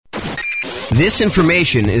This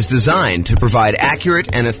information is designed to provide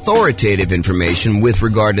accurate and authoritative information with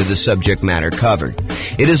regard to the subject matter covered.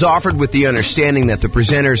 It is offered with the understanding that the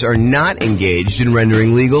presenters are not engaged in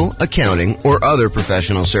rendering legal, accounting, or other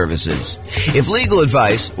professional services. If legal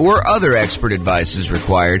advice or other expert advice is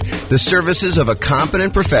required, the services of a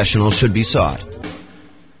competent professional should be sought.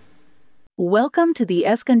 Welcome to the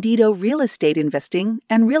Escondido Real Estate Investing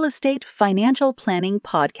and Real Estate Financial Planning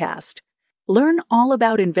Podcast. Learn all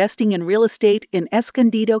about investing in real estate in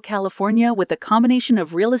Escondido, California with a combination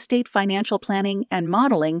of real estate financial planning and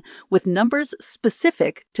modeling with numbers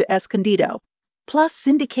specific to Escondido, plus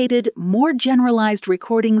syndicated, more generalized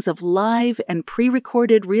recordings of live and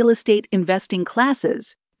pre-recorded real estate investing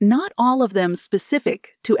classes, not all of them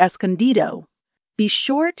specific to Escondido. Be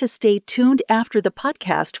sure to stay tuned after the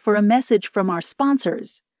podcast for a message from our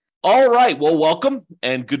sponsors. All right. Well, welcome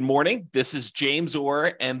and good morning. This is James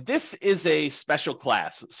Orr, and this is a special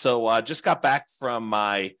class. So just got back from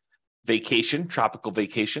my vacation, tropical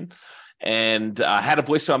vacation, and had a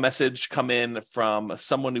voicemail message come in from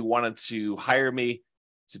someone who wanted to hire me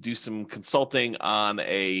to do some consulting on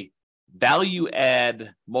a value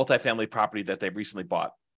add multifamily property that they've recently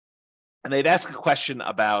bought. And they'd ask a question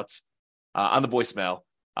about, on the voicemail,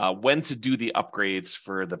 when to do the upgrades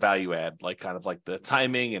for the value add, like kind of like the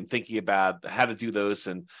timing and thinking about how to do those.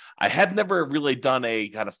 And I had never really done a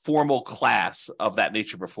kind of formal class of that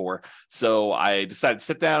nature before. So I decided to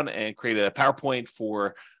sit down and create a PowerPoint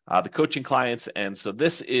for the coaching clients. And so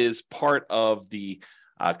this is part of the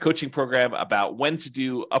coaching program about when to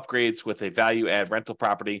do upgrades with a value add rental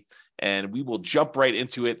property. And we will jump right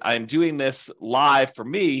into it. I'm doing this live for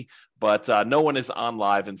me, but no one is on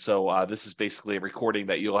live. And so this is basically a recording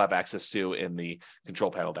that you'll have access to in the control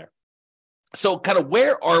panel there. So kind of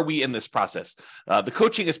where are we in this process? The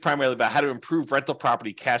coaching is primarily about how to improve rental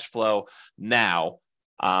property cash flow now.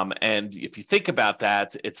 And if you think about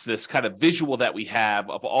that, it's this kind of visual that we have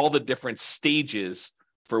of all the different stages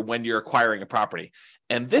for when you're acquiring a property.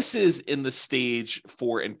 And this is in the stage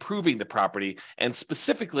for improving the property. And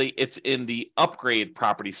specifically, it's in the upgrade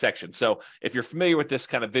property section. So if you're familiar with this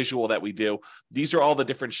kind of visual that we do, these are all the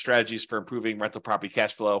different strategies for improving rental property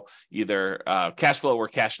cash flow, either cash flow or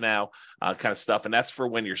cash now kind of stuff. And that's for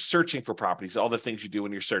when you're searching for properties, all the things you do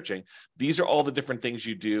when you're searching. These are all the different things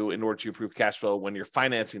you do in order to improve cash flow when you're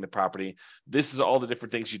financing the property. This is all the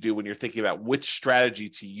different things you do when you're thinking about which strategy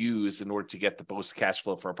to use in order to get the most cash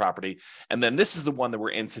flow for a property. And then this is the one that we're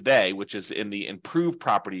in today, which is in the improved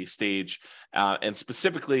property stage. And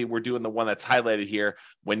specifically, we're doing the one that's highlighted here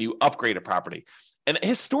when you upgrade a property. And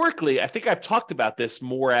historically, I think I've talked about this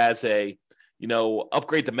more as a,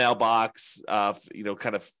 upgrade the mailbox,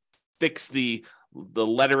 kind of fix the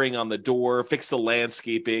lettering on the door, fix the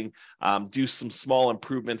landscaping, do some small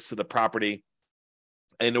improvements to the property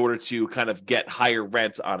in order to kind of get higher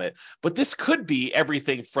rent on it. But this could be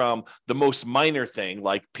everything from the most minor thing,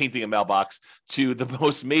 like painting a mailbox, to the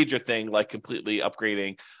most major thing, like completely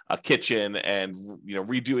upgrading a kitchen and,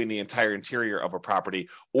 redoing the entire interior of a property,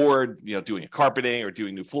 or, doing a carpeting or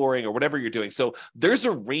doing new flooring or whatever you're doing. So there's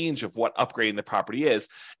a range of what upgrading the property is.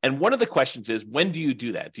 And one of the questions is, when do you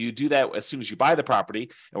do that? Do you do that as soon as you buy the property?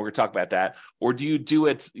 And we're going to talk about that. Or do you do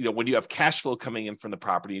it, when you have cash flow coming in from the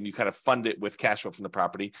property and you kind of fund it with cash flow from the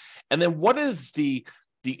property? And then what is the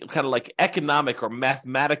kind of like economic or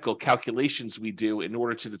mathematical calculations we do in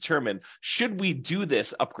order to determine, should we do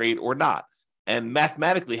this upgrade or not? And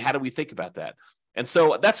mathematically, how do we think about that? And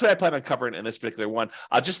so that's what I plan on covering in this particular one.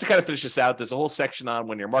 Just to kind of finish this out, there's a whole section on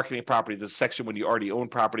when you're marketing a property. There's a section when you already own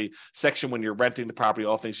property, section when you're renting the property,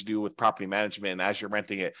 all things you do with property management and as you're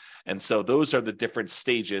renting it. And so those are the different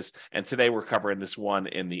stages. And today we're covering this one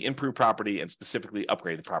in the improved property and specifically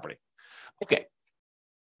upgraded property. Okay.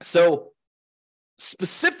 So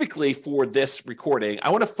specifically for this recording, I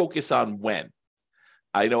want to focus on when.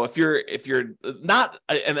 I know if you're not,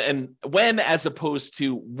 and when, as opposed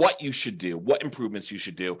to what you should do, what improvements you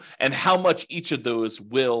should do, and how much each of those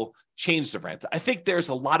will change the rent. I think there's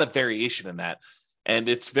a lot of variation in that, and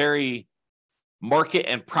it's very market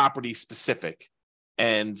and property specific.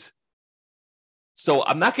 And so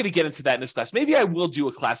I'm not going to get into that in this class. Maybe I will do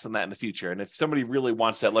a class on that in the future. And if somebody really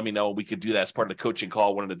wants that, let me know. We could do that as part of the coaching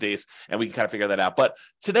call one of the days, and we can kind of figure that out. But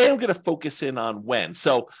today I'm going to focus in on when.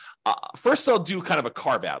 So first I'll do kind of a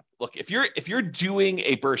carve out. Look, if you're doing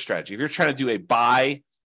a BRRRR strategy, if you're trying to do a buy,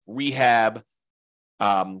 rehab,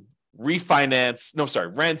 rent, then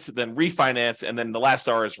refinance, and then the last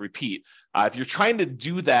R is repeat. If you're trying to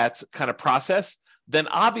do that kind of process, then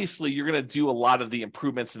obviously you're going to do a lot of the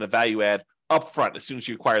improvements in the value add upfront as soon as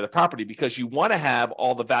you acquire the property, because you want to have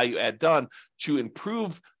all the value add done to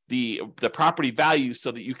improve the property value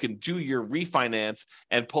so that you can do your refinance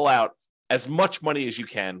and pull out as much money as you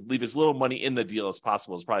can, leave as little money in the deal as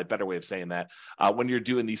possible is probably a better way of saying that when you're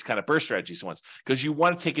doing these kind of burst strategies once, because you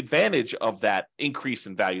want to take advantage of that increase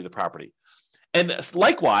in value of the property. And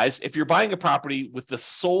likewise, if you're buying a property with the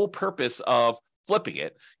sole purpose of flipping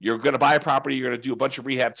it, you're going to buy a property, you're going to do a bunch of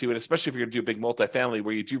rehab to it, especially if you're going to do a big multifamily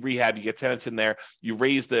where you do rehab, you get tenants in there, you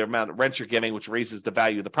raise the amount of rent you're getting, which raises the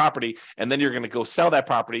value of the property, and then you're going to go sell that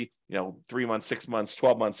property, 3 months, 6 months,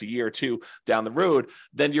 12 months, a year or two down the road,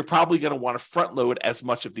 then you're probably going to want to front load as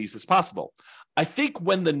much of these as possible. I think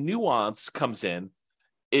when the nuance comes in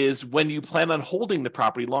is when you plan on holding the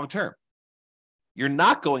property long term. You're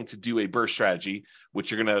not going to do a burst strategy,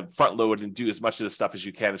 which you're going to front load and do as much of the stuff as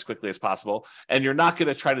you can as quickly as possible. And you're not going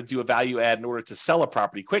to try to do a value add in order to sell a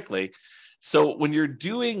property quickly. So when you're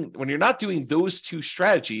not doing those two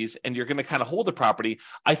strategies and you're going to kind of hold the property,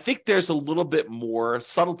 I think there's a little bit more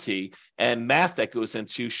subtlety and math that goes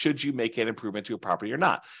into should you make an improvement to a property or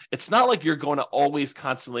not. It's not like you're going to always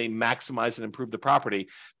constantly maximize and improve the property,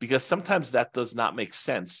 because sometimes that does not make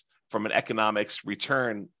sense from an economics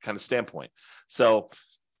return kind of standpoint. So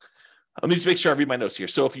let me just make sure I read my notes here.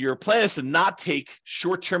 So if your plan is to not take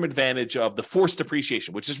short-term advantage of the forced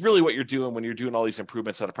depreciation, which is really what you're doing when you're doing all these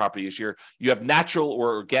improvements on a property, is you have natural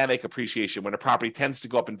or organic appreciation when a property tends to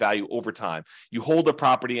go up in value over time. You hold a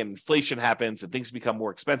property and inflation happens and things become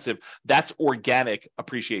more expensive. That's organic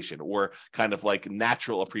appreciation, or kind of like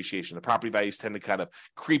natural appreciation. The property values tend to kind of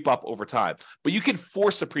creep up over time. But you can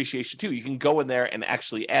force appreciation too. You can go in there and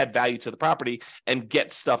actually add value to the property and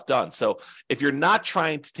get stuff done. So if you're not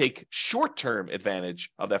trying to take short-term advantage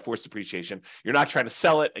of that forced depreciation, you're not trying to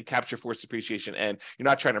sell it and capture forced depreciation, and you're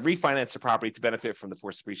not trying to refinance the property to benefit from the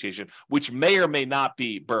forced depreciation, which may or may not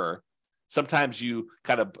be BRRRR. Sometimes you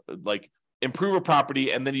kind of like improve a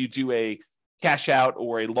property and then you do a cash out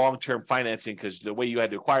or a long-term financing because the way you had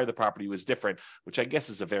to acquire the property was different, which I guess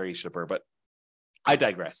is a variation of BRRRR, but I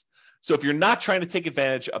digress. So if you're not trying to take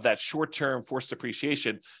advantage of that short-term forced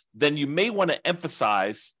depreciation, then you may want to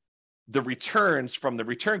emphasize the returns from the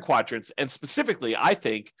return quadrants, and specifically, I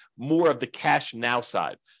think, more of the cash now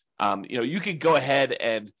side. You could go ahead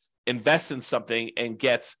and invest in something and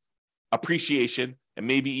get appreciation and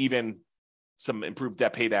maybe even some improved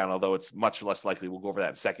debt pay down, although it's much less likely. We'll go over that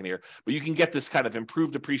in a second here. But you can get this kind of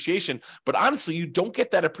improved appreciation. But honestly, you don't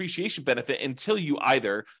get that appreciation benefit until you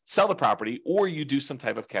either sell the property or you do some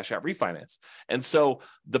type of cash out refinance. And so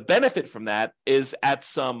the benefit from that is at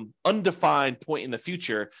some undefined point in the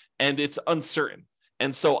future, and it's uncertain.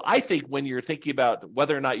 And so I think when you're thinking about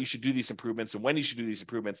whether or not you should do these improvements and when you should do these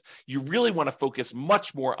improvements, you really want to focus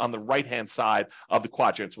much more on the right-hand side of the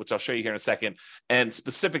quadrants, which I'll show you here in a second, and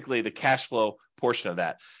specifically the cash flow portion of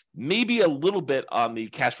that. Maybe a little bit on the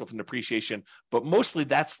cash flow from depreciation, but mostly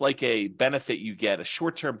that's like a benefit you get, a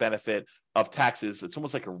short-term benefit of taxes. It's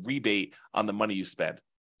almost like a rebate on the money you spend.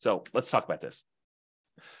 So let's talk about this.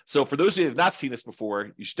 So for those of you who have not seen this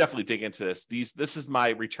before, you should definitely dig into this. This is my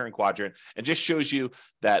return quadrant, and just shows you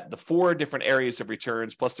that the 4 different areas of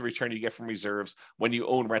returns plus the return you get from reserves when you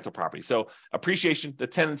own rental property. So appreciation, the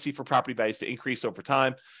tendency for property values to increase over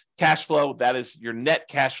time. Cash flow, that is your net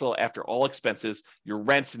cash flow after all expenses, your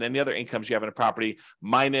rents and any other incomes you have in a property,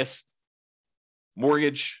 minus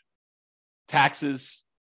mortgage, taxes,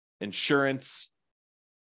 insurance,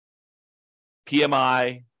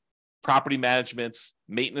 PMI, property management,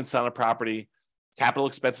 maintenance on a property, capital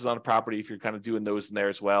expenses on a property, if you're kind of doing those in there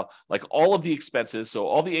as well. Like all of the expenses, so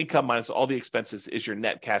all the income minus all the expenses is your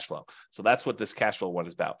net cash flow. So that's what this cash flow one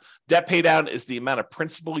is about. Debt pay down is the amount of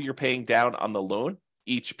principal you're paying down on the loan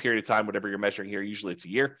each period of time, whatever you're measuring here. Usually it's a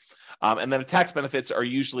year. And then the tax benefits are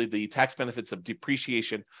usually the tax benefits of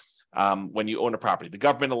depreciation. When you own a property, the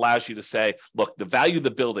government allows you to say, look, the value of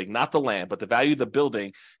the building, not the land, but the value of the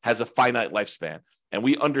building has a finite lifespan. And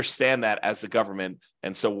we understand that as the government,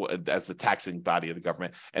 and so as the taxing body of the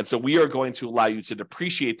government. And so we are going to allow you to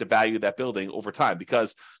depreciate the value of that building over time,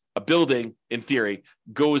 because a building, in theory,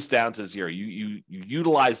 goes down to zero. You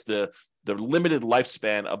utilize the limited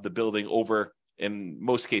lifespan of the building over, in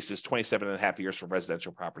most cases, 27 and a half years for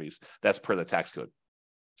residential properties. That's per the tax code.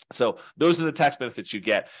 So those are the tax benefits you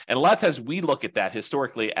get. And a lot of times we look at that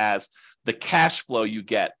historically as the cash flow you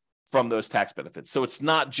get from those tax benefits. So it's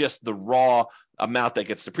not just the raw amount that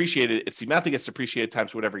gets depreciated. It's the amount that gets depreciated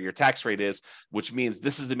times whatever your tax rate is, which means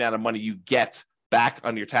this is the amount of money you get back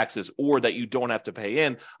on your taxes, or that you don't have to pay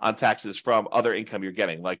in on taxes from other income you're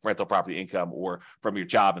getting, like rental property income or from your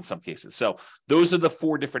job in some cases. So those are the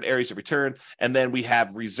 4 different areas of return. And then we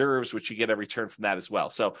have reserves, which you get a return from that as well.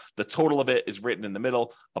 So the total of it is written in the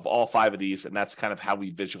middle of all 5 of these, and that's kind of how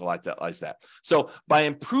we visualize that. So by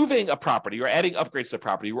improving a property or adding upgrades to the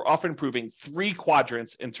property, we're often improving 3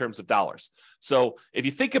 quadrants in terms of dollars. So if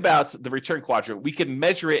you think about the return quadrant, we can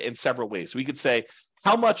measure it in several ways. We could say,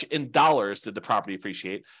 how much in dollars did the property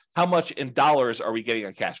appreciate? How much in dollars are we getting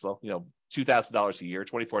on cash flow? $2,000 a year,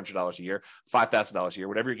 $2,400 a year, $5,000 a year,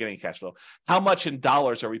 whatever you're getting in cash flow. How much in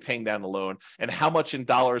dollars are we paying down the loan? And how much in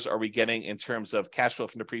dollars are we getting in terms of cash flow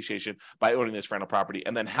from depreciation by owning this rental property?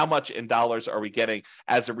 And then how much in dollars are we getting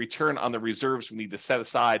as a return on the reserves we need to set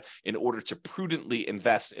aside in order to prudently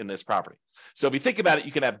invest in this property? So if you think about it,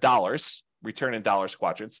 you can have dollars, return in dollars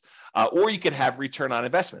quadrants, or you could have return on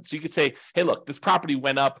investment. So you could say, hey, look, this property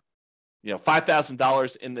went up,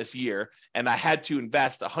 $5,000 in this year, and I had to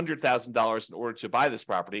invest $100,000 in order to buy this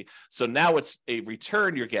property. So now it's a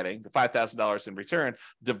return you're getting, the $5,000 in return,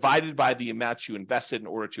 divided by the amount you invested in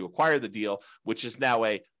order to acquire the deal, which is now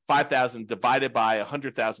a $5,000 divided by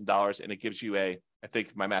 $100,000, and it gives you I think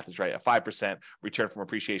if my math is right, a 5% return from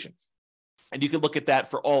appreciation. And you can look at that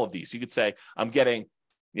for all of these. You could say, I'm getting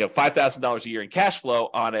 $5,000 a year in cash flow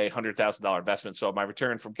on a $100,000 investment. So my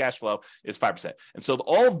return from cash flow is 5%. And so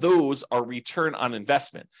all of those are return on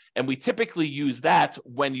investment. And we typically use that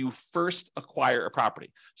when you first acquire a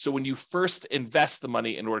property. So when you first invest the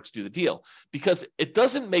money in order to do the deal, because it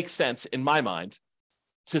doesn't make sense in my mind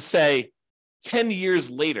to say 10 years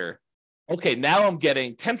later, okay, now I'm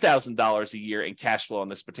getting $10,000 a year in cash flow on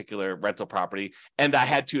this particular rental property, and I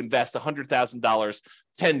had to invest $100,000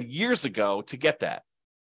 10 years ago to get that.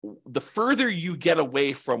 The further you get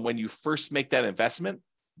away from when you first make that investment,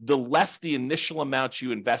 the less the initial amount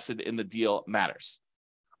you invested in the deal matters.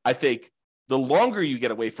 I think the longer you get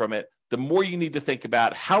away from it, the more you need to think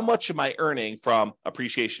about how much am I earning from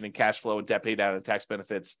appreciation and cash flow and debt pay down and tax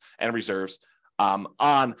benefits and reserves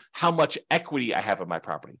on how much equity I have in my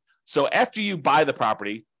property. So after you buy the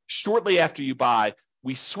property, shortly after you buy,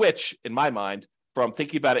 we switch, in my mind, from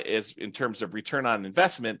thinking about it as in terms of return on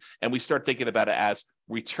investment, and we start thinking about it as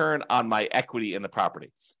return on my equity in the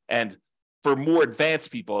property. And for more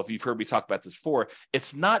advanced people, if you've heard me talk about this before,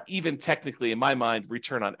 it's not even technically, in my mind,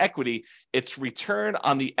 return on equity. It's return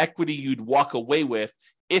on the equity you'd walk away with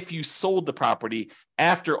if you sold the property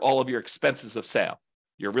after all of your expenses of sale,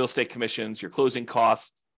 your real estate commissions, your closing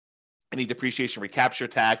costs, any depreciation recapture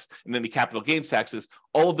tax, and any capital gains taxes.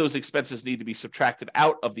 All of those expenses need to be subtracted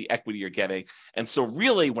out of the equity you're getting. And so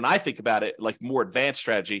really, when I think about it, like more advanced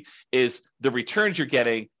strategy is the returns you're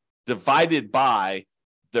getting divided by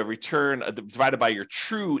the return, divided by your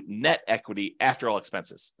true net equity after all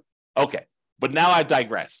expenses. Okay, but now I've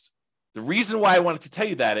digressed. The reason why I wanted to tell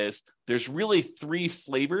you that is there's really 3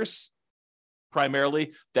 flavors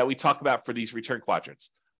primarily that we talk about for these return quadrants.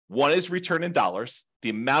 One is return in dollars, the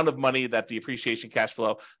amount of money that the appreciation, cash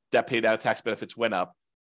flow, debt paid out, tax benefits went up.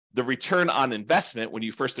 The return on investment, when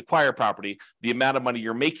you first acquire property, the amount of money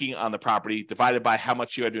you're making on the property divided by how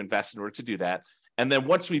much you had to invest in order to do that. And then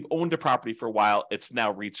once we've owned a property for a while, it's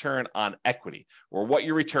now return on equity, or what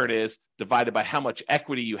your return is divided by how much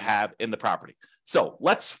equity you have in the property. So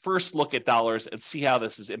let's first look at dollars and see how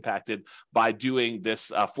this is impacted by doing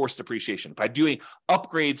this forced depreciation, by doing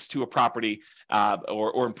upgrades to a property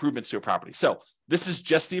or improvements to a property. So this is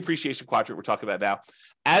just the appreciation quadrant we're talking about now.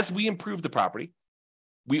 As we improve the property,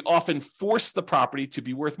 we often force the property to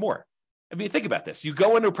be worth more. I mean, think about this. You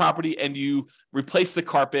go into a property and you replace the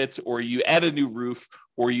carpet, or you add a new roof,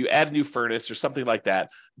 or you add a new furnace or something like that.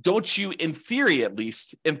 Don't you, in theory at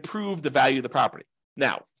least, improve the value of the property?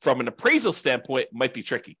 Now, from an appraisal standpoint, it might be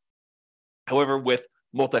tricky. However, with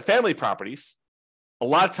multifamily properties, a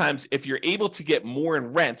lot of times if you're able to get more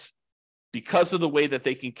in rent because of the way that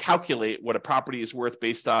they can calculate what a property is worth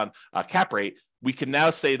based on a cap rate, we can now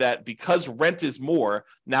say that because rent is more,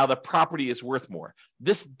 now the property is worth more.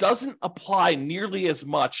 This doesn't apply nearly as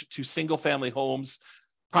much to single family homes,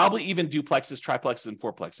 probably even duplexes, triplexes, and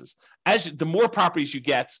fourplexes. The more properties you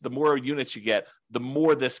get, the more units you get, the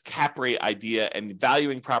more this cap rate idea and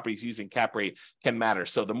valuing properties using cap rate can matter.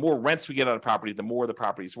 So the more rents we get on a property, the more the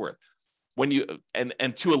property is worth. When you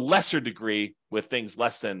and to a lesser degree with things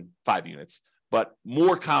less than 5 units, but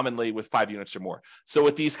more commonly with 5 units or more. So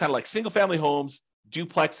with these kind of like single family homes,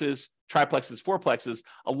 duplexes, triplexes, fourplexes,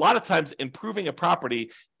 a lot of times improving a property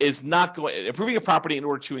in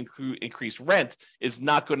order to increase rent is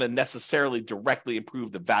not going to necessarily directly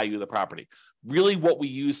improve the value of the property. Really what we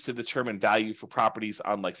use to determine value for properties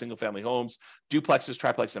on like single family homes, duplexes,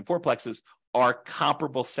 triplexes, and fourplexes are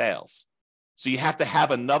comparable sales. So you have to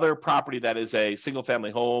have another property that is a single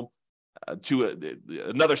family home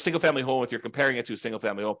another single family home if you're comparing it to a single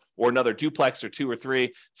family home, or another duplex or 2 or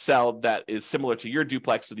 3 sell that is similar to your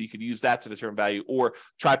duplex so that you could use that to determine value, or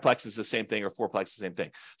triplex is the same thing, or fourplex is the same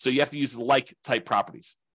thing. So you have to use like type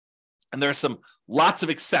properties. And there are lots of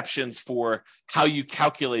exceptions for how you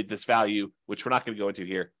calculate this value, which we're not going to go into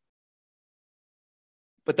here.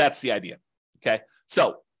 But that's the idea. Okay.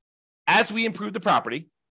 So as we improve the property,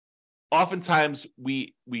 oftentimes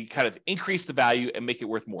we kind of increase the value and make it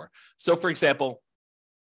worth more. So for example,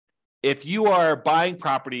 if you are buying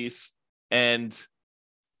properties and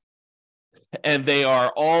they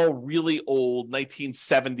are all really old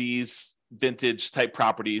 1970s vintage type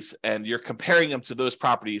properties, and you're comparing them to those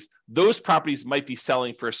properties might be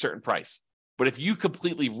selling for a certain price. But if you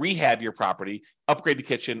completely rehab your property, upgrade the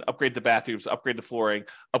kitchen, upgrade the bathrooms, upgrade the flooring,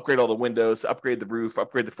 upgrade all the windows, upgrade the roof,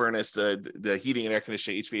 upgrade the furnace, the heating and air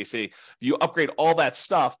conditioning, HVAC, if you upgrade all that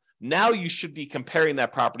stuff, now you should be comparing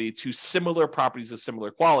that property to similar properties of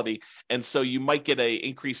similar quality. And so you might get an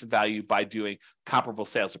increase in value by doing comparable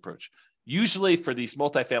sales approach. Usually for these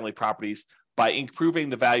multifamily properties, by improving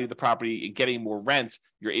the value of the property and getting more rent,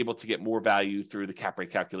 you're able to get more value through the cap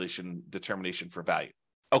rate calculation determination for value.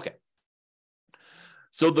 Okay.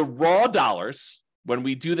 So the raw dollars, when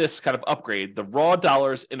we do this kind of upgrade, the raw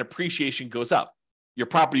dollars in appreciation goes up. Your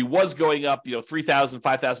property was going up, $3,000,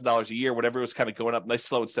 $5,000 a year, whatever it was kind of going up, nice,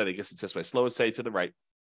 slow and steady. I guess it's this way, slow and steady to the right,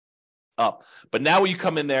 up. But now when you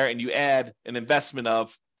come in there and you add an investment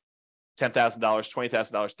of $10,000,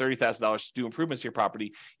 $20,000, $30,000 to do improvements to your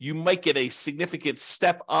property, you might get a significant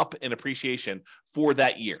step up in appreciation for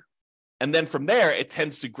that year. And then from there, it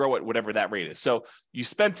tends to grow at whatever that rate is. So you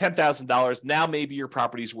spend $10,000, now maybe your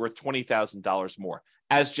property is worth $20,000 more,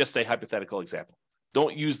 as just a hypothetical example.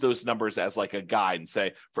 Don't use those numbers as like a guide and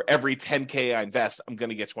say, for every 10K I invest, I'm going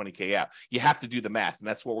to get 20K out. You have to do the math, and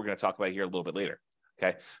that's what we're going to talk about here a little bit later.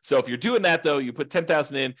 Okay. So if you're doing that, though, you put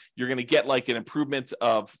 10,000 in, you're going to get like an improvement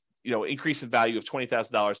of increase in value of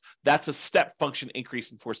 $20,000. That's a step function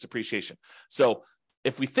increase in forced depreciation. So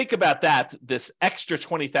if we think about that, this extra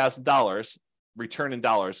 $20,000 return in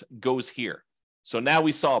dollars goes here. So now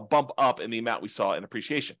we saw a bump up in the amount we saw in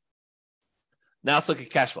appreciation. Now let's look at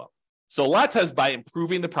cash flow. So a lot of times by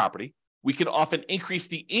improving the property, we can often increase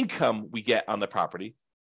the income we get on the property.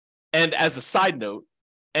 And as a side note,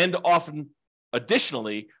 and often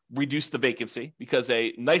additionally reduce the vacancy, because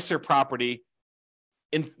a nicer property,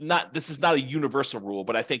 this is not a universal rule,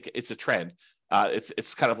 but I think it's a trend.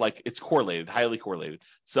 It's kind of like it's correlated, highly correlated.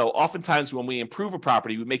 So oftentimes when we improve a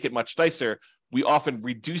property, we make it much nicer, we often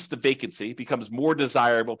reduce the vacancy, becomes more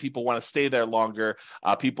desirable. People want to stay there longer.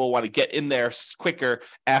 People want to get in there quicker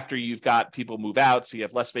after you've got people move out, so you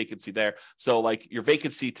have less vacancy there. So like your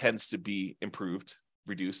vacancy tends to be improved,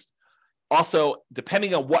 reduced. Also,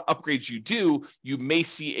 depending on what upgrades you do, you may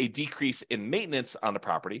see a decrease in maintenance on the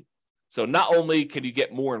property. So not only can you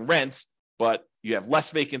get more in rent, but you have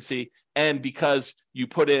less vacancy. And because you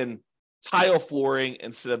put in tile flooring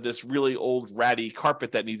instead of this really old ratty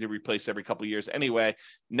carpet that needs to be replaced every couple of years anyway,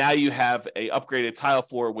 now you have a upgraded tile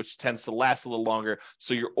floor, which tends to last a little longer.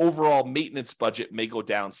 So your overall maintenance budget may go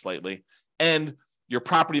down slightly. And your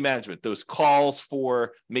property management, those calls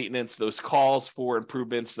for maintenance, those calls for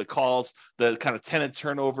improvements, the kind of tenant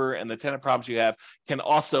turnover and the tenant problems you have can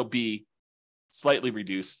also be slightly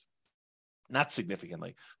reduced. Not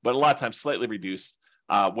significantly, but a lot of times slightly reduced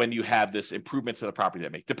when you have this improvement to the property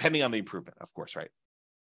that make, depending on the improvement, of course, right?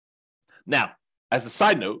 Now, as a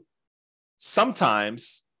side note,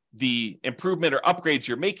 sometimes the improvement or upgrades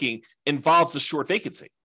you're making involves a short vacancy,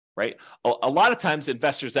 right? A lot of times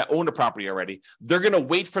investors that own a property already, they're going to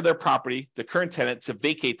wait for their property, the current tenant, to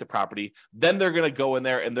vacate the property. Then they're going to go in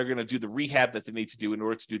there and they're going to do the rehab that they need to do in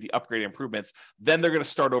order to do the upgrade improvements. Then they're going to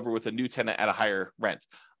start over with a new tenant at a higher rent.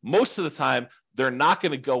 Most of the time, they're not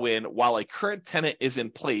going to go in while a current tenant is in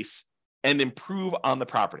place and improve on the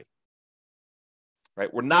property,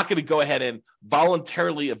 right? We're not going to go ahead and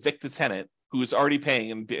voluntarily evict a tenant who is already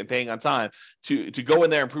paying and paying on time to go in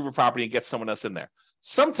there, improve a property, and get someone else in there.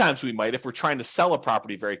 Sometimes we might if we're trying to sell a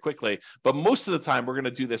property very quickly, but most of the time we're going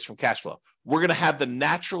to do this from cash flow. We're going to have the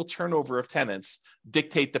natural turnover of tenants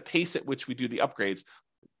dictate the pace at which we do the upgrades,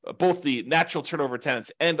 both the natural turnover of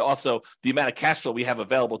tenants and also the amount of cash flow we have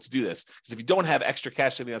available to do this. Because if you don't have extra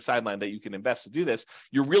cash sitting on the sideline that you can invest to do this,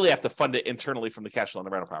 you really have to fund it internally from the cash flow on the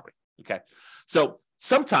rental property. Okay. So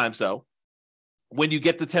sometimes though, when you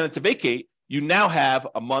get the tenant to vacate, you now have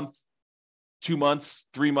a month, 2 months,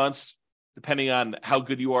 3 months, depending on how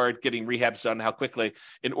good you are at getting rehabs done, how quickly,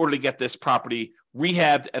 in order to get this property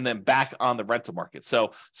rehabbed, and then back on the rental market.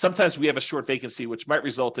 So sometimes we have a short vacancy, which might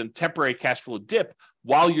result in temporary cash flow dip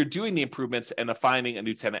while you're doing the improvements and finding a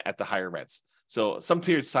new tenant at the higher rents. So some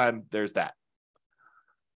periods of time, there's that.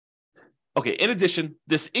 Okay, in addition,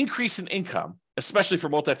 this increase in income, especially for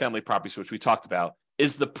multifamily properties, which we talked about,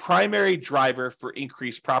 is the primary driver for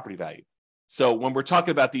increased property value. So when we're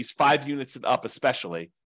talking about these 5 units and up,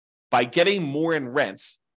 especially, by getting more in rent,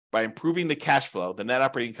 by improving the cash flow, the net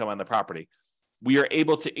operating income on the property, we are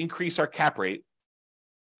able to increase our cap rate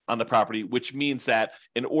on the property, which means that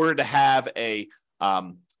in order to have if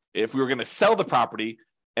we were going to sell the property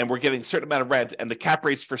and we're getting a certain amount of rent, and the cap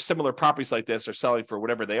rates for similar properties like this are selling for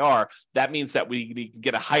whatever they are, that means that we can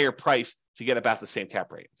get a higher price to get about the same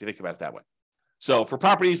cap rate, if you think about it that way. So for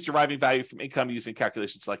properties deriving value from income using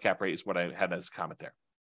calculations like cap rate is what I had as a comment there.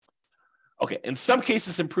 Okay, in some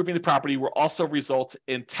cases, improving the property will also result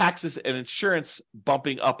in taxes and insurance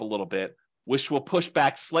bumping up a little bit, which will push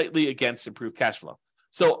back slightly against improved cash flow.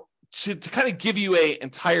 So to kind of give you an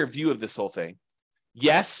entire view of this whole thing,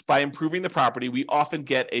 yes, by improving the property, we often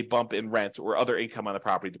get a bump in rent or other income on the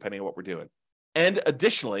property, depending on what we're doing. And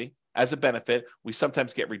additionally, as a benefit, we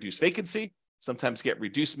sometimes get reduced vacancy, sometimes get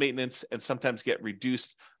reduced maintenance, and sometimes get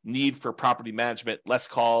reduced need for property management, less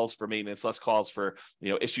calls for maintenance, less calls for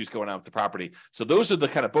issues going on with the property. So those are the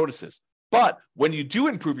kind of bonuses. But when you do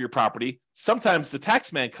improve your property, sometimes the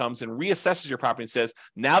tax man comes and reassesses your property and says,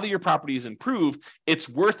 now that your property is improved, it's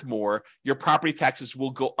worth more. Your property taxes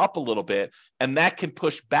will go up a little bit, and that can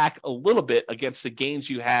push back a little bit against the gains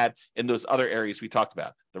you had in those other areas we talked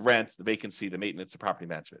about, the rent, the vacancy, the maintenance, the property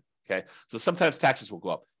management. Okay, so sometimes taxes will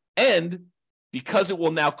go up. And because it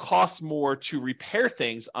will now cost more to repair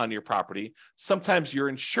things on your property, sometimes your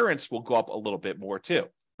insurance will go up a little bit more too,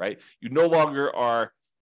 right? You no longer are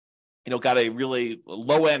got a really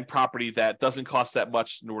low-end property that doesn't cost that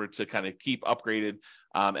much in order to kind of keep upgraded.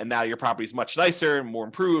 And now your property is much nicer and more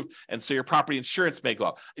improved. And so your property insurance may go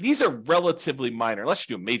up. These are relatively minor, unless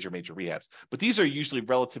you do major rehabs, but these are usually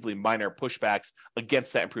relatively minor pushbacks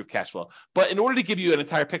against that improved cash flow. But in order to give you an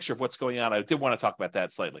entire picture of what's going on, I did want to talk about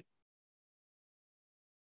that slightly.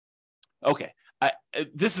 Okay.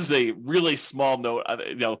 This is a really small note.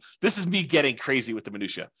 This is me getting crazy with the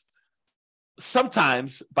minutia.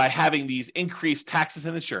 Sometimes by having these increased taxes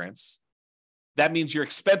and insurance, that means your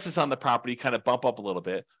expenses on the property kind of bump up a little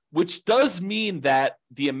bit, which does mean that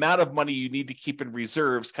the amount of money you need to keep in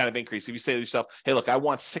reserves kind of increase. If you say to yourself, hey, look, I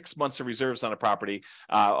want 6 months of reserves on a property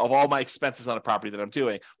of all my expenses on a property that I'm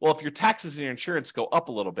doing. Well, if your taxes and your insurance go up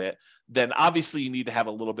a little bit, then obviously you need to have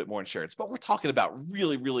a little bit more insurance. But we're talking about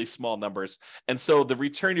really, really small numbers. And so the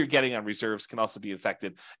return you're getting on reserves can also be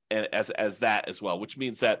affected as that as well, which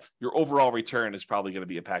means that your overall return is probably going to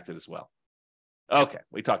be impacted as well. Okay,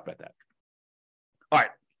 we talked about that. All right,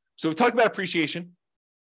 so we talked about appreciation.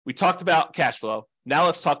 We talked about cash flow. Now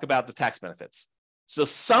let's talk about the tax benefits. So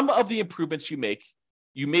some of the improvements you make,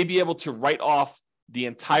 you may be able to write off the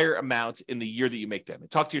entire amount in the year that you make them. And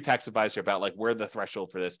talk to your tax advisor about where the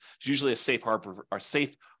threshold for this. It's usually a safe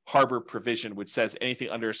harbor provision, which says anything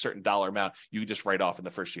under a certain dollar amount, you just write off in the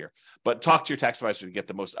first year. But talk to your tax advisor to get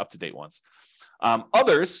the most up-to-date ones.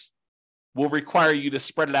 Others will require you to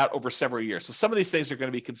spread it out over several years. So some of these things are going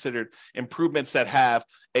to be considered improvements that have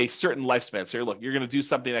a certain lifespan. So look, you're going to do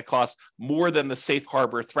something that costs more than the safe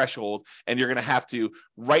harbor threshold, and you're going to have to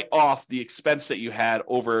write off the expense that you had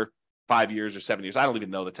over 5 years or 7 years. I don't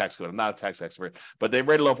even know the tax code. I'm not a tax expert, but they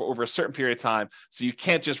write it off over a certain period of time. So you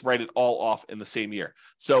can't just write it all off in the same year.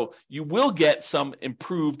 So you will get some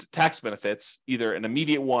improved tax benefits, either an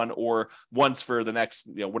immediate one or ones for the next,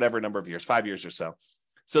 whatever number of years, 5 years or so.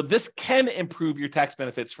 So this can improve your tax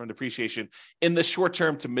benefits from depreciation in the short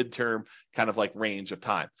term to midterm kind of range of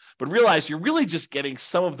time. But realize you're really just getting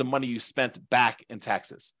some of the money you spent back in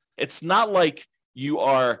taxes. It's not like you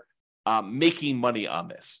are making money on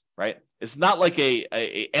this, right? It's not like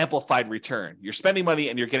a amplified return. You're spending money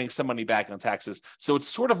and you're getting some money back on taxes. So it's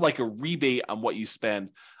sort of like a rebate on what you spend,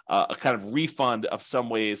 a kind of refund of some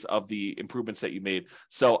ways of the improvements that you made.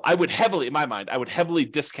 So I would heavily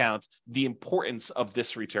discount the importance of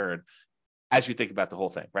this return as you think about the whole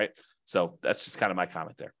thing, right? So that's just kind of my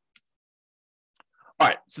comment there. All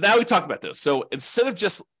right, so now we talked about this. So instead of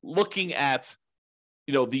just looking at,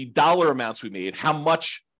 the dollar amounts we made, how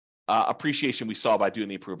much appreciation we saw by doing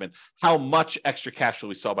the improvement, how much extra cash flow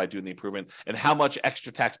we saw by doing the improvement, and how much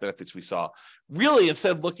extra tax benefits we saw. Really,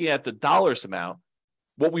 instead of looking at the dollars amount,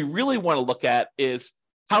 what we really want to look at is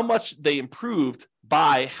how much they improved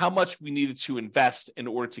by how much we needed to invest in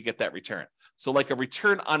order to get that return. So like a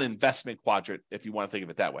return on investment quadrant, if you want to think of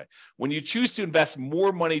it that way. When you choose to invest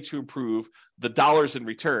more money to improve the dollars in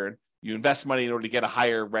return, You invest money in order to get a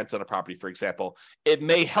higher rent on a property, for example. It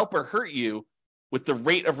may help or hurt you with the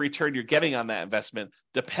rate of return you're getting on that investment,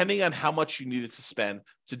 depending on how much you needed to spend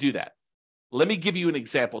to do that. Let me give you an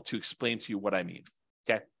example to explain to you what I mean.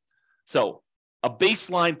 Okay. So a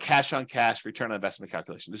baseline cash on cash return on investment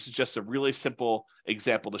calculation. This is just a really simple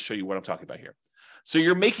example to show you what I'm talking about here. So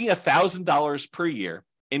you're making $1,000 per year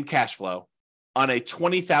in cash flow on a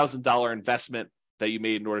 $20,000 investment that you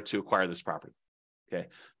made in order to acquire this property. Okay.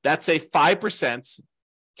 That's a 5%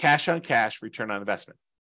 cash on cash return on investment.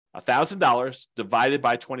 $1,000 divided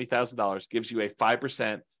by $20,000 gives you a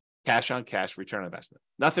 5% cash on cash return on investment.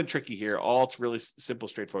 Nothing tricky here. All it's really simple,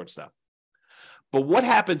 straightforward stuff. But what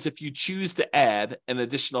happens if you choose to add an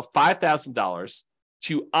additional $5,000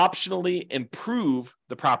 to optionally improve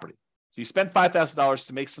the property? So you spend $5,000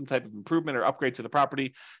 to make some type of improvement or upgrade to the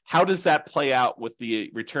property. How does that play out with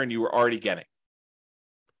the return you were already getting?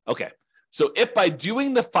 Okay, so if by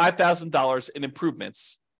doing the $5,000 in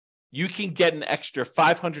improvements, you can get an extra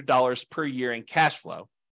 $500 per year in cash flow.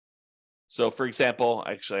 So for example,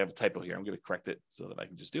 actually I have a typo here. I'm going to correct it so that I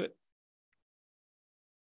can just do it.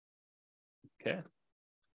 Okay.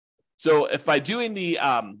 So if by doing the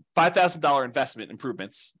 $5,000 investment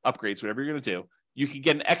improvements, upgrades, whatever you're going to do, you can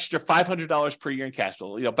get an extra $500 per year in cash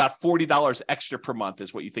flow. About $40 extra per month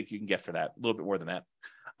is what you think you can get for that. A little bit more than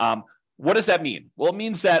that. What does that mean? Well, it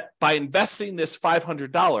means that by investing this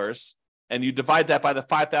 $500 and you divide that by the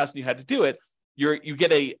 $5,000 you had to do it, you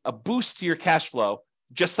get a boost to your cash flow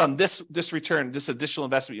just on this return, this additional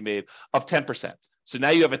investment you made of 10%. So now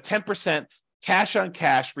you have a 10% cash on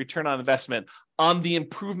cash return on investment on the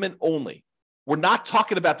improvement only. We're not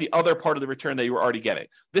talking about the other part of the return that you were already getting.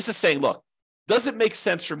 This is saying, look, does it make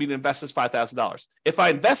sense for me to invest this $5,000? If I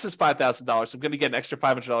invest this $5,000, I'm going to get an extra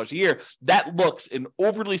 $500 a year. That looks an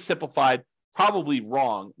overly simplified, probably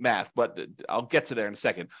wrong math, but I'll get to there in a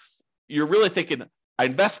second. You're really thinking, I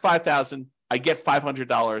invest $5,000, I get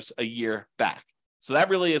 $500 a year back. So that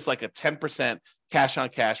really is like a 10% cash on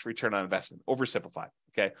cash return on investment, oversimplified.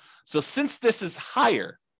 Okay. So since this is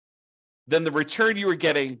higher than the return you were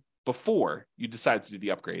getting before you decided to do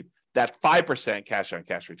the upgrade, that 5% cash on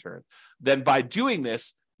cash return, then by doing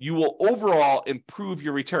this, you will overall improve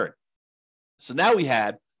your return. So now we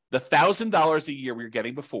had the $1,000 a year we were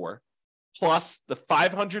getting before, plus the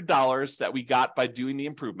 $500 that we got by doing the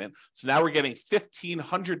improvement. So now we're getting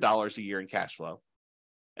 $1,500 a year in cash flow.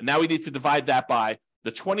 And now we need to divide that by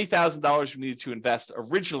the $20,000 we needed to invest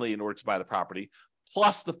originally in order to buy the property,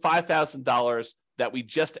 plus the $5,000 that we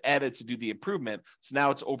just added to do the improvement. So now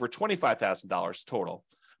it's over $25,000 total.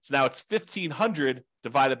 So now it's $1,500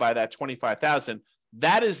 divided by that $25,000.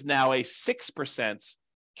 That is now a 6%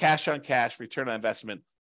 cash on cash return on investment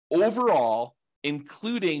overall,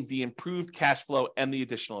 including the improved cash flow and the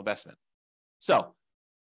additional investment. So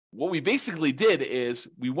what we basically did is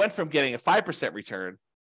we went from getting a 5% return.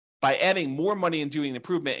 By adding more money and doing an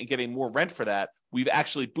improvement and getting more rent for that, we've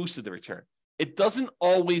actually boosted the return. It doesn't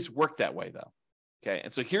always work that way, though. Okay,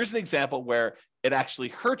 and so here's an example where it actually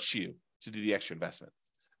hurts you to do the extra investment.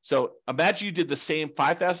 So imagine you did the same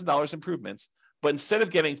 $5,000 improvements, but instead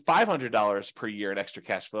of getting $500 per year in extra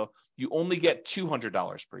cash flow, you only get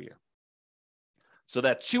 $200 per year. So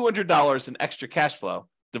that $200 in extra cash flow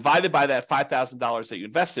divided by that $5,000 that you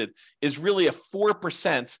invested is really a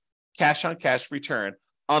 4% cash on cash return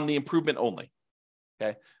on the improvement only.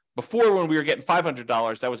 Okay. Before, when we were getting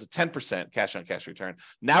 $500, that was a 10% cash on cash return.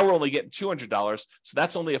 Now we're only getting $200. So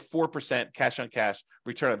that's only a 4% cash on cash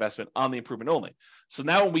return on investment on the improvement only. So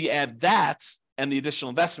now when we add that and the additional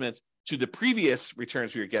investment to the previous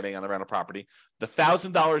returns we were getting on the rental property, the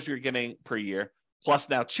 $1,000 we were getting per year, plus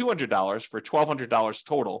now $200 for $1,200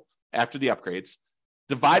 total after the upgrades,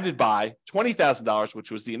 divided by $20,000,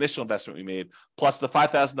 which was the initial investment we made, plus the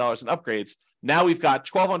 $5,000 in upgrades. Now we've got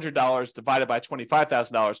 $1,200 divided by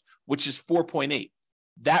 $25,000, which is 4.8.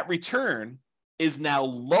 That return is now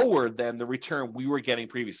lower than the return we were getting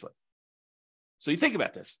previously. So you think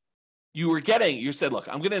about this. You said, look,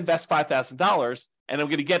 I'm going to invest $5,000 and I'm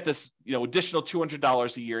going to get this, additional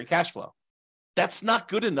 $200 a year in cash flow. That's not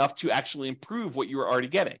good enough to actually improve what you were already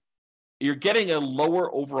getting. You're getting a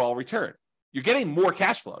lower overall return. You're getting more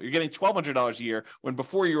cash flow. You're getting $1,200 a year when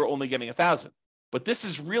before you were only getting $1,000. But this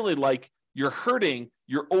is really like you're hurting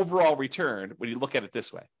your overall return when you look at it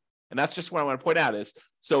this way. And that's just what I want to point out is,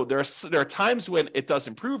 so there are times when it does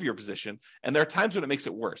improve your position, and there are times when it makes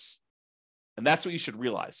it worse. And that's what you should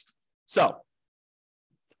realize. So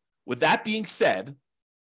with that being said,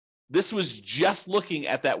 this was just looking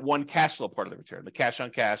at that one cash flow part of the return, the cash on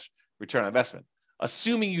cash return on investment,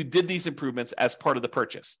 assuming you did these improvements as part of the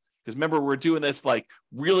purchase. Because remember, we're doing this like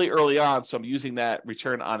really early on, so I'm using that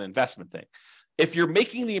return on investment thing. If you're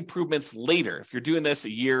making the improvements later, if you're doing this a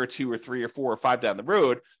year or 2 or 3 or 4 or 5 down the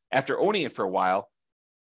road after owning it for a while,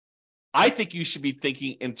 I think you should be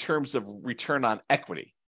thinking in terms of return on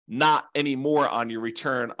equity, not anymore on your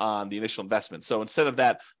return on the initial investment. So instead of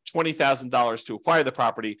that $20,000 to acquire the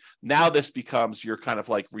property, now this becomes your kind of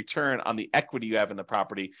like return on the equity you have in the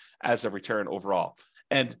property as a return overall.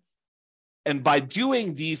 And by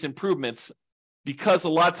doing these improvements, because a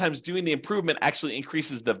lot of times doing the improvement actually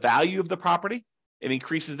increases the value of the property, it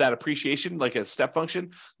increases that appreciation like a step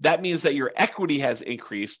function. That means that your equity has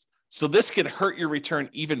increased. So this can hurt your return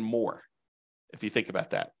even more if you think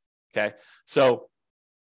about that. Okay. So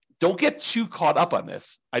don't get too caught up on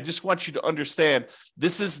this. I just want you to understand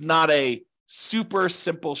this is not a super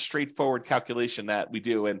simple, straightforward calculation that we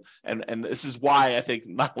do. And this is why I think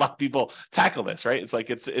not a lot of people tackle this, right? It's like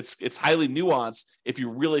it's highly nuanced if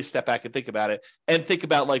you really step back and think about it and think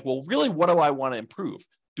about like, well, really, what do I want to improve?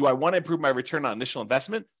 Do I want to improve my return on initial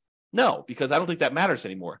investment? No, because I don't think that matters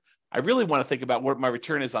anymore. I really want to think about what my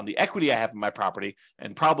return is on the equity I have in my property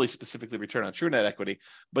and probably specifically return on true net equity.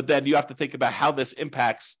 But then you have to think about how this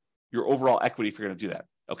impacts your overall equity if you're going to do that.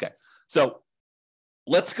 Okay. So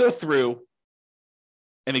let's go through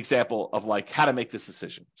an example of like how to make this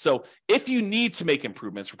decision. So if you need to make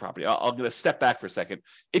improvements for property, I'm going to step back for a second.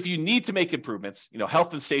 If you need to make improvements,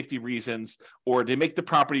 health and safety reasons, or to make the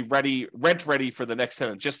property rent ready for the next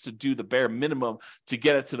tenant, just to do the bare minimum to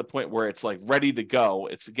get it to the point where it's like ready to go,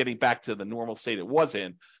 it's getting back to the normal state it was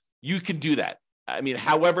in, you can do that. I mean,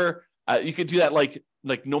 however, you can do that like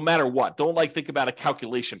no matter what. Don't think about a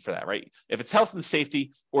calculation for that, right? If it's health and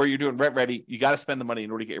safety or you're doing rent ready, you got to spend the money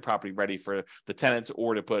in order to get your property ready for the tenants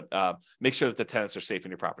or to make sure that the tenants are safe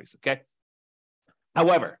in your properties, okay?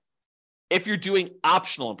 However, if you're doing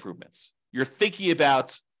optional improvements, you're thinking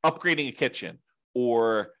about upgrading a kitchen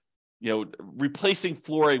or replacing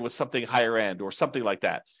flooring with something higher end or something like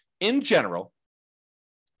that. In general,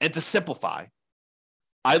 and to simplify,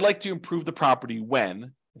 I'd like to improve the property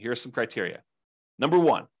when, here are some criteria. Number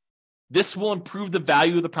one, this will improve the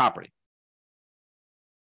value of the property.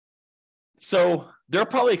 So there are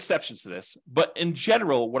probably exceptions to this, but in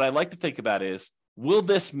general, what I like to think about is, will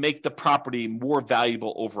this make the property more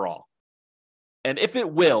valuable overall? And if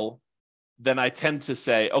it will, then I tend to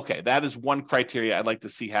say, okay, that is one criteria I'd like to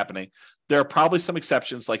see happening. There are probably some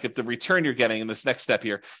exceptions, like if the return you're getting in this next step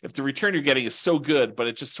here, if the return you're getting is so good, but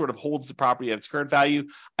it just sort of holds the property at its current value,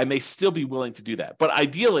 I may still be willing to do that. But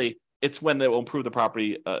ideally, it's when they will improve the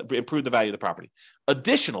property, improve the value of the property.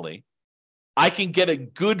 Additionally, I can get a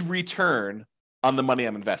good return on the money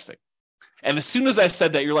I'm investing. And as soon as I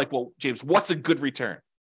said that, you're like, well, James, what's a good return?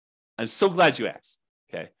 I'm so glad you asked.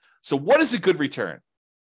 Okay. So what is a good return?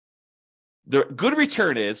 The good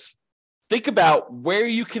return is, think about where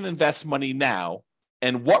you can invest money now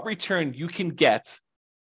and what return you can get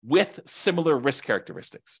with similar risk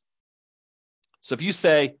characteristics. So if you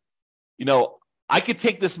say, I could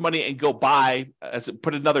take this money and go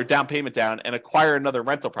put another down payment down and acquire another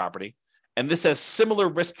rental property, and this has similar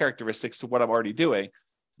risk characteristics to what I'm already doing,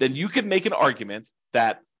 then you could make an argument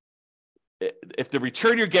that if the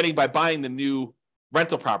return you're getting by buying the new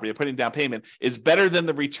rental property and putting down payment is better than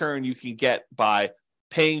the return you can get by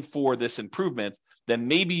paying for this improvement, then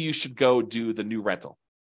maybe you should go do the new rental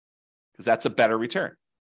because that's a better return.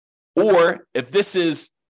 Or if this is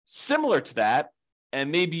similar to that, and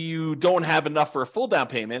maybe you don't have enough for a full down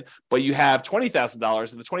payment, but you have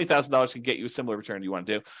 $20,000 and the $20,000 can get you a similar return you want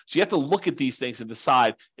to do. So you have to look at these things and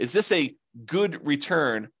decide, is this a good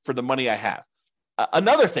return for the money I have?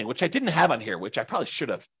 Another thing, which I didn't have on here, which I probably should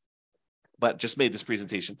have, but just made this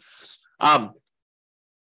presentation. I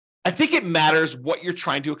think it matters what you're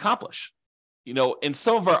trying to accomplish. In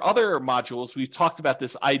some of our other modules, we've talked about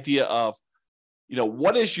this idea of,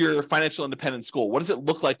 what is your financial independence goal? What does it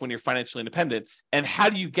look like when you're financially independent? And how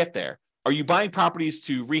do you get there? Are you buying properties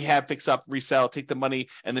to rehab, fix up, resell, take the money,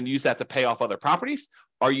 and then use that to pay off other properties?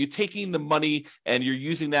 Are you taking the money and you're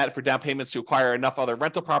using that for down payments to acquire enough other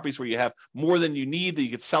rental properties where you have more than you need that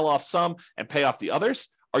you could sell off some and pay off the others?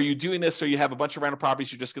 Are you doing this so you have a bunch of rental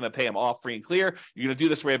properties, you're just going to pay them off free and clear? You're going to do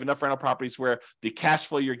this where you have enough rental properties where the cash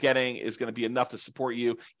flow you're getting is going to be enough to support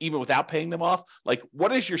you even without paying them off? Like,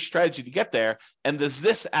 what is your strategy to get there? And does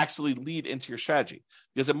this actually lead into your strategy?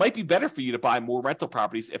 Because it might be better for you to buy more rental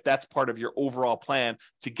properties if that's part of your overall plan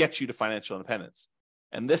to get you to financial independence.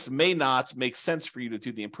 And this may not make sense for you to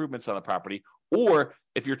do the improvements on the property. Or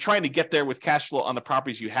if you're trying to get there with cash flow on the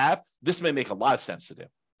properties you have, this may make a lot of sense to do.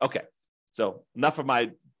 Okay. So enough of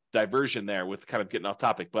my diversion there with kind of getting off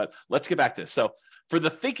topic, but let's get back to this. So for the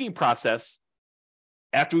thinking process,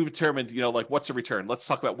 after we've determined, like what's the return, let's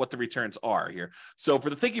talk about what the returns are here. So for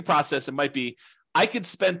the thinking process, it might be, I could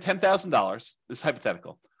spend $10,000. This is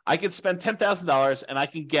hypothetical. I could spend $10,000 and I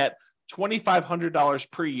can get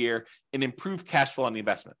 $2,500 per year in improved cash flow on the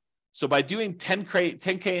investment. So by doing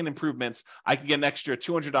 10K in improvements, I can get an extra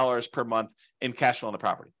 $200 per month in cash flow on the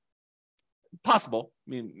property. Possible.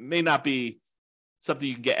 I mean, may not be something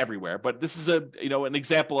you can get everywhere, but this is an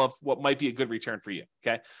example of what might be a good return for you.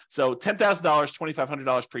 Okay. So $10,000,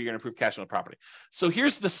 $2,500 per year in improved cash flow on the property. So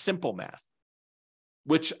here's the simple math,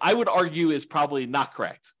 which I would argue is probably not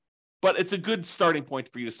correct, but it's a good starting point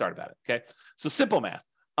for you to start about it. Okay. So simple math.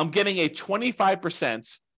 I'm getting a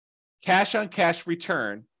 25% cash on cash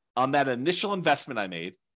return on that initial investment I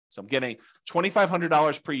made. So I'm getting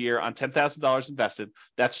 $2,500 per year on $10,000 invested.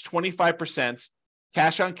 That's 25%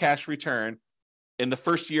 cash on cash return in the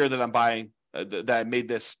first year that I'm buying, that I made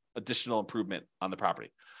this additional improvement on the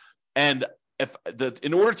property. And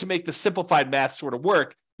in order to make the simplified math sort of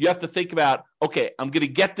work, you have to think about, okay, I'm going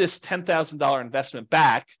to get this $10,000 investment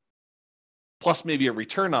back, plus maybe a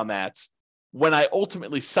return on that, when I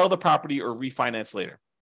ultimately sell the property or refinance later.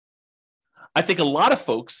 I think a lot of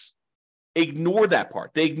folks ignore that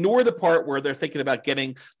part. They ignore the part where they're thinking about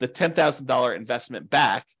getting the $10,000 investment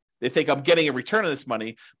back. They think I'm getting a return on this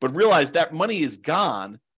money, but realize that money is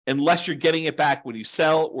gone unless you're getting it back when you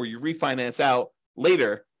sell or you refinance out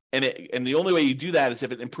later. And the only way you do that is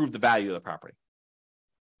if it improved the value of the property.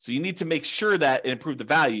 So you need to make sure that it improved the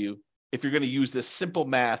value if you're going to use this simple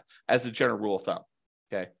math as a general rule of thumb.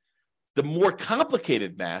 Okay. The more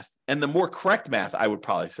complicated math and the more correct math, I would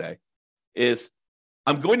probably say, is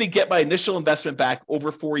I'm going to get my initial investment back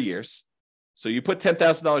over 4 years. So you put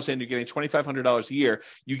 $10,000 in, you're getting $2,500 a year.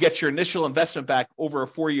 You get your initial investment back over a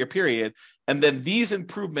 4-year period. And then these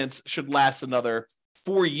improvements should last another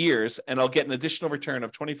 4 years. And I'll get an additional return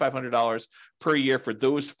of $2,500 per year for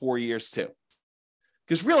those 4 years too.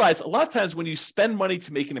 Because realize a lot of times when you spend money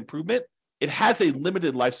to make an improvement, it has a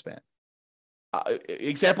limited lifespan.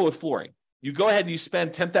 Example with flooring. You go ahead and you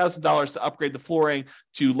spend $10,000 to upgrade the flooring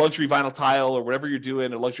to luxury vinyl tile or whatever you're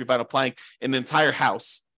doing, or luxury vinyl plank in the entire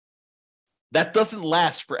house. That doesn't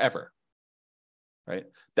last forever, right?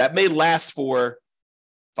 That may last for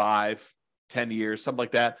 5, 10 years, something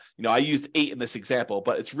like that. I used 8 in this example,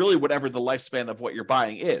 but it's really whatever the lifespan of what you're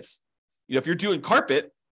buying is. If you're doing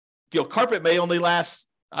carpet, carpet may only last,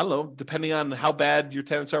 I don't know, depending on how bad your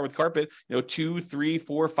tenants are with carpet, 2, 3,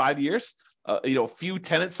 4, 5 years, a few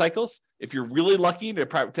tenant cycles. If you're really lucky to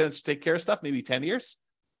private tenants to take care of stuff, maybe 10 years.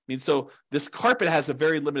 So this carpet has a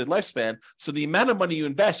very limited lifespan. So the amount of money you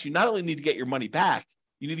invest, you not only need to get your money back,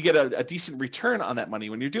 you need to get a decent return on that money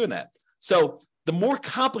when you're doing that. So the more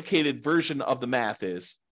complicated version of the math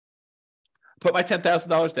is put my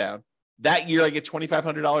 $10,000 down. That year I get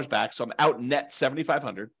 $2,500 back. So I'm out net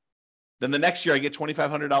 $7,500. Then the next year I get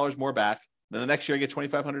 $2,500 more back. Then the next year I get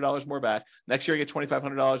 $2,500 more back. Next year I get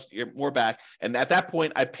 $2,500 more back. And at that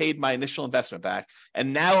point, I paid my initial investment back.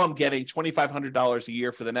 And now I'm getting $2,500 a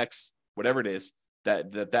year for the next, whatever it is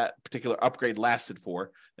that particular upgrade lasted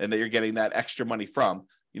for, and that you're getting that extra money from,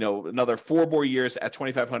 another 4 more years at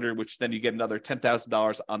 $2,500, which then you get another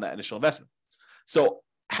 $10,000 on that initial investment. So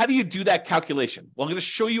how do you do that calculation? Well, I'm going to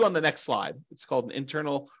show you on the next slide. It's called an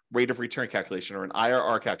internal rate of return calculation, or an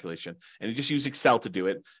IRR calculation. And you just use Excel to do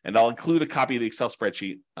it. And I'll include a copy of the Excel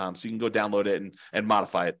spreadsheet so you can go download it and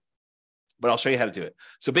modify it. But I'll show you how to do it.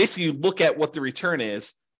 So basically, you look at what the return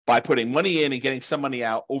is by putting money in and getting some money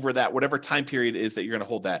out over that, whatever time period is that you're going to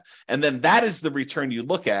hold that. And then that is the return you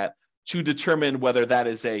look at to determine whether that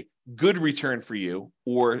is a good return for you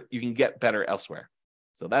or you can get better elsewhere.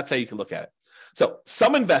 So that's how you can look at it. So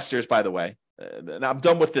some investors, by the way, and I'm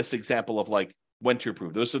done with this example of like when to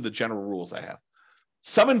approve. Those are the general rules I have.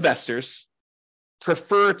 Some investors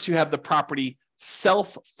prefer to have the property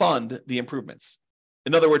self-fund the improvements.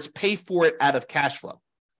 In other words, pay for it out of cash flow.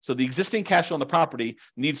 So the existing cash flow on the property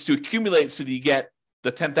needs to accumulate so that you get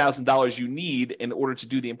the $10,000 you need in order to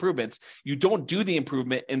do the improvements. You don't do the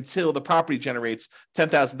improvement until the property generates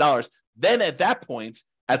 $10,000. Then at that point,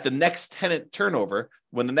 at the next tenant turnover,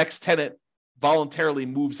 when the next tenant voluntarily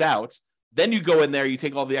moves out, then you go in there, you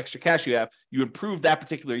take all the extra cash you have, you improve that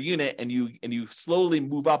particular unit, and you slowly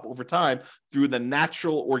move up over time through the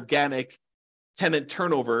natural organic tenant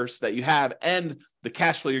turnovers that you have and the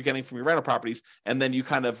cash flow you're getting from your rental properties, and then you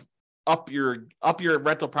kind of up your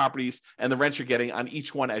rental properties and the rent you're getting on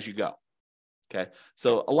each one as you go. Okay,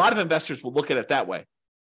 so a lot of investors will look at it that way.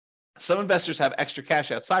 Some investors have extra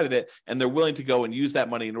cash outside of it, and they're willing to go and use that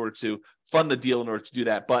money in order to fund the deal in order to do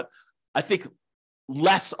that. But I think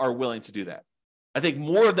less are willing to do that. I think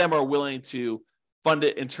more of them are willing to fund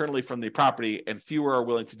it internally from the property, and fewer are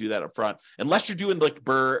willing to do that up front. Unless you're doing like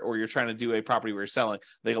BRRRR or you're trying to do a property where you're selling,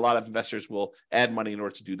 I think a lot of investors will add money in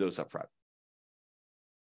order to do those up front.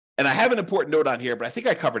 And I have an important note on here, but I think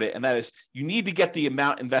I covered it, and that is you need to get the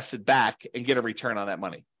amount invested back and get a return on that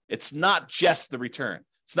money. It's not just the return.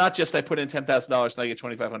 It's not just I put in $10,000 and I get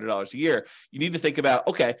 $2,500 a year. You need to think about,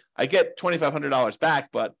 okay, I get $2,500 back,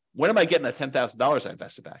 but when am I getting that $10,000 I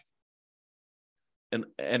invested back?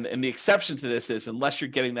 And the exception to this is unless you're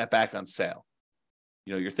getting that back on sale.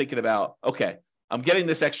 You're thinking about, okay, I'm getting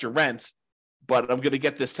this extra rent, but I'm going to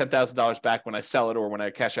get this $10,000 back when I sell it or when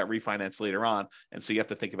I cash out refinance later on. And so you have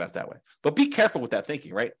to think about it that way. But be careful with that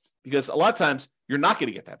thinking, right? Because a lot of times you're not going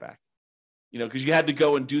to get that back, because you had to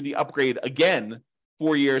go and do the upgrade again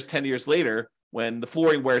 4 years, 10 years later when the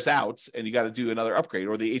flooring wears out and you got to do another upgrade,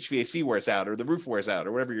 or the HVAC wears out, or the roof wears out,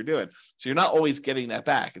 or whatever you're doing. So you're not always getting that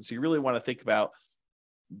back. And so you really want to think about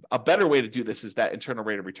a better way to do this is that internal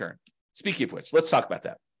rate of return. Speaking of which, let's talk about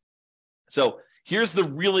that. So here's to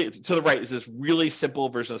the right is this really simple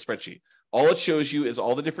version of the spreadsheet. All it shows you is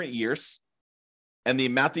all the different years and the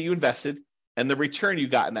amount that you invested and the return you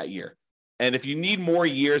got in that year. And if you need more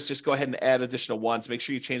years, just go ahead and add additional ones. Make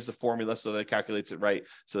sure you change the formula so that it calculates it right.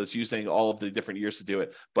 So it's using all of the different years to do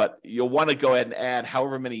it. But you'll want to go ahead and add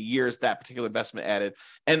however many years that particular investment added.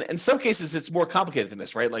 And in some cases, it's more complicated than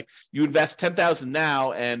this, right? Like you invest $10,000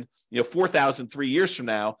 now and $4,000 3 years from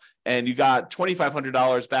now, and you got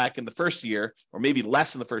 $2,500 back in the first year, or maybe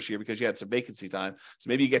less in the first year because you had some vacancy time. So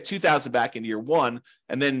maybe you get $2,000 back in year one,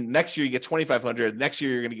 and then next year you get $2,500. Next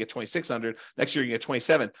year you're going to get $2,600. Next year you get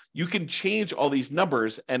 $2,700. You can change all these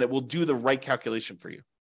numbers, and it will do the right calculation for you.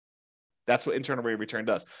 That's what internal rate of return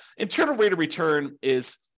does. Internal rate of return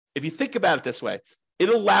is, if you think about it this way, it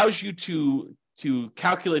allows you to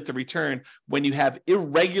calculate the return when you have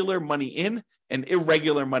irregular money in and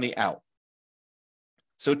irregular money out.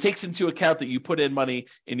 So it takes into account that you put in money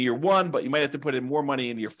in year one, but you might have to put in more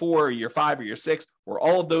money in year 4 or year 5 or year 6 or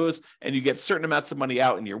all of those. And you get certain amounts of money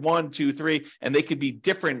out in year 1, 2, 3, and they could be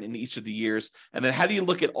different in each of the years. And then how do you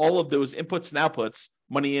look at all of those inputs and outputs,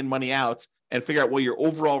 money in, money out, and figure out what your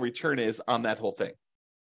overall return is on that whole thing?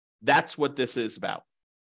 That's what this is about.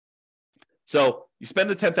 So you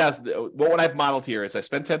spend the $10,000. What I've modeled here is I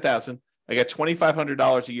spend $10,000. I got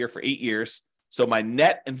 $2,500 a year for 8 years. So my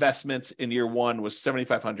net investments in year one was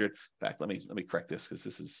 $7,500. In fact, let me correct this because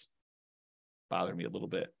this is bothering me a little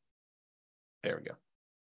bit. There we go.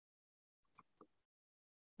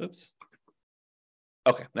 Oops.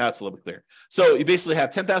 Okay, now it's a little bit clearer. So you basically have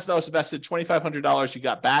 $10,000 invested, $2,500 you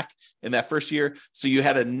got back in that first year. So you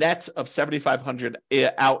had a net of $7,500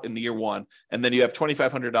 out in the year one, and then you have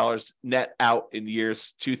 $2,500 net out in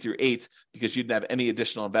years 2 through 8 because you didn't have any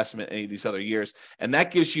additional investment in any of these other years, and that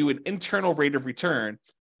gives you an internal rate of return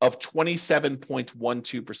of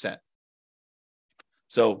 27.12%.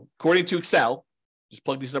 So according to Excel, just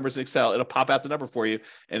plug these numbers in Excel, it'll pop out the number for you,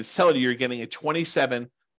 and it's telling you you're getting a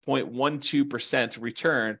 27.12%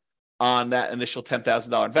 return on that initial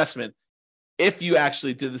 $10,000 investment if you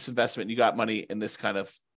actually did this investment and you got money in this kind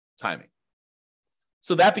of timing.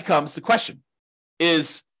 So that becomes the question.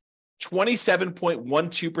 Is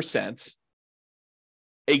 27.12%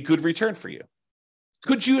 a good return for you?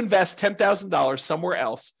 Could you invest $10,000 somewhere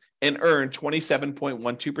else and earn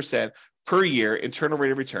 27.12% per year internal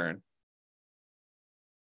rate of return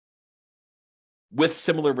with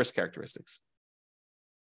similar risk characteristics?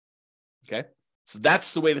 Okay, so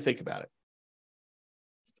that's the way to think about it.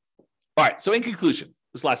 All right, so in conclusion,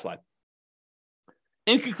 this last slide.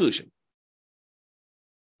 In conclusion,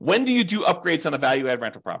 when do you do upgrades on a value-add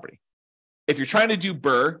rental property? If you're trying to do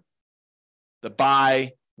BRRRR, the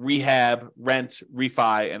buy, rehab, rent,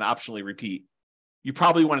 refi, and optionally repeat, you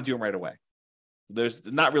probably want to do them right away.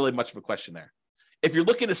 There's not really much of a question there. If you're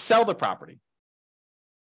looking to sell the property,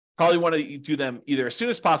 probably want to do them either as soon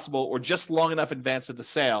as possible or just long enough in advance of the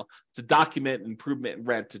sale to document improvement in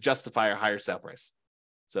rent to justify a higher sale price.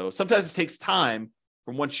 So sometimes it takes time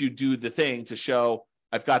from once you do the thing to show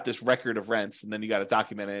I've got this record of rents, and then you got to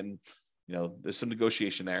document it, and there's some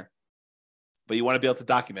negotiation there. But you want to be able to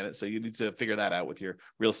document it, so you need to figure that out with your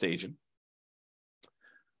real estate agent.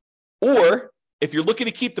 Or if you're looking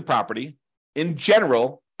to keep the property, in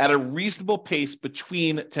general, at a reasonable pace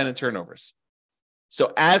between tenant turnovers.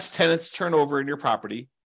 So as tenants turn over in your property,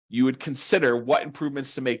 you would consider what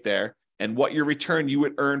improvements to make there and what your return you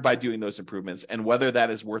would earn by doing those improvements and whether that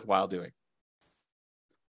is worthwhile doing.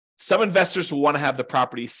 Some investors will want to have the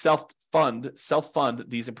property self-fund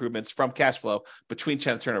these improvements from cash flow between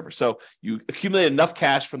tenant turnover. So you accumulate enough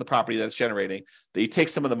cash from the property that it's generating that you take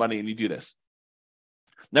some of the money and you do this.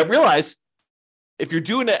 Now realize, if you're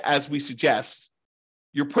doing it as we suggest,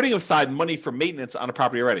 you're putting aside money for maintenance on a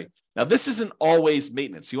property already. Now, this isn't always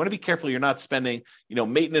maintenance. You want to be careful you're not spending,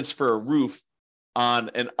 maintenance for a roof on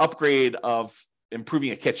an upgrade of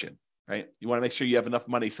improving a kitchen, right? You want to make sure you have enough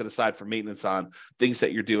money set aside for maintenance on things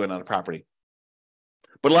that you're doing on a property.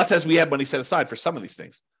 But a lot of times we have money set aside for some of these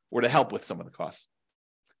things or to help with some of the costs.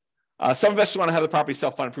 Some investors want to have the property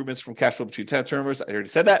self-fund improvements from cash flow between tenant turnovers. I already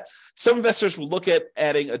said that. Some investors will look at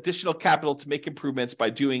adding additional capital to make improvements by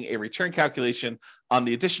doing a return calculation on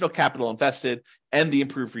the additional capital invested and the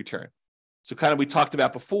improved return. So kind of we talked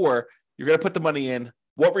about before, you're going to put the money in.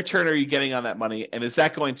 What return are you getting on that money? And is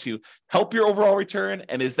that going to help your overall return?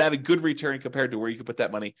 And is that a good return compared to where you could put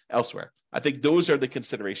that money elsewhere? I think those are the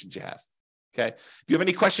considerations you have. Okay. If you have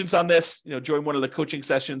any questions on this, join one of the coaching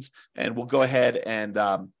sessions and we'll go ahead and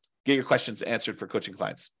get your questions answered for coaching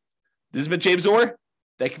clients. This has been James Orr.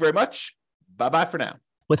 Thank you very much. Bye-bye for now.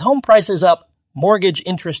 With home prices up, mortgage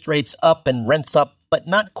interest rates up, and rents up, but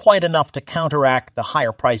not quite enough to counteract the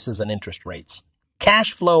higher prices and interest rates,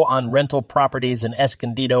 cash flow on rental properties in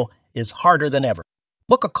Escondido is harder than ever.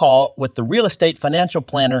 Book a call with the Real Estate Financial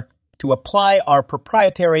Planner to apply our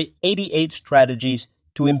proprietary 88 strategies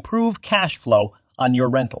to improve cash flow on your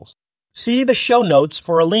rentals. See the show notes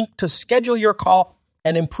for a link to schedule your call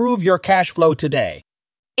and improve your cash flow today.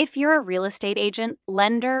 If you're a real estate agent,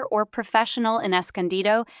 lender, or professional in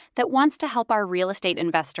Escondido that wants to help our real estate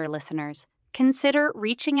investor listeners, consider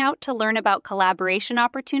reaching out to learn about collaboration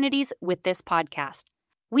opportunities with this podcast.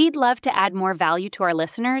 We'd love to add more value to our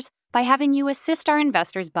listeners by having you assist our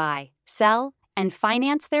investors buy, sell, and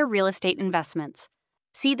finance their real estate investments.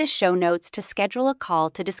 See the show notes to schedule a call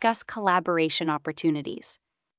to discuss collaboration opportunities.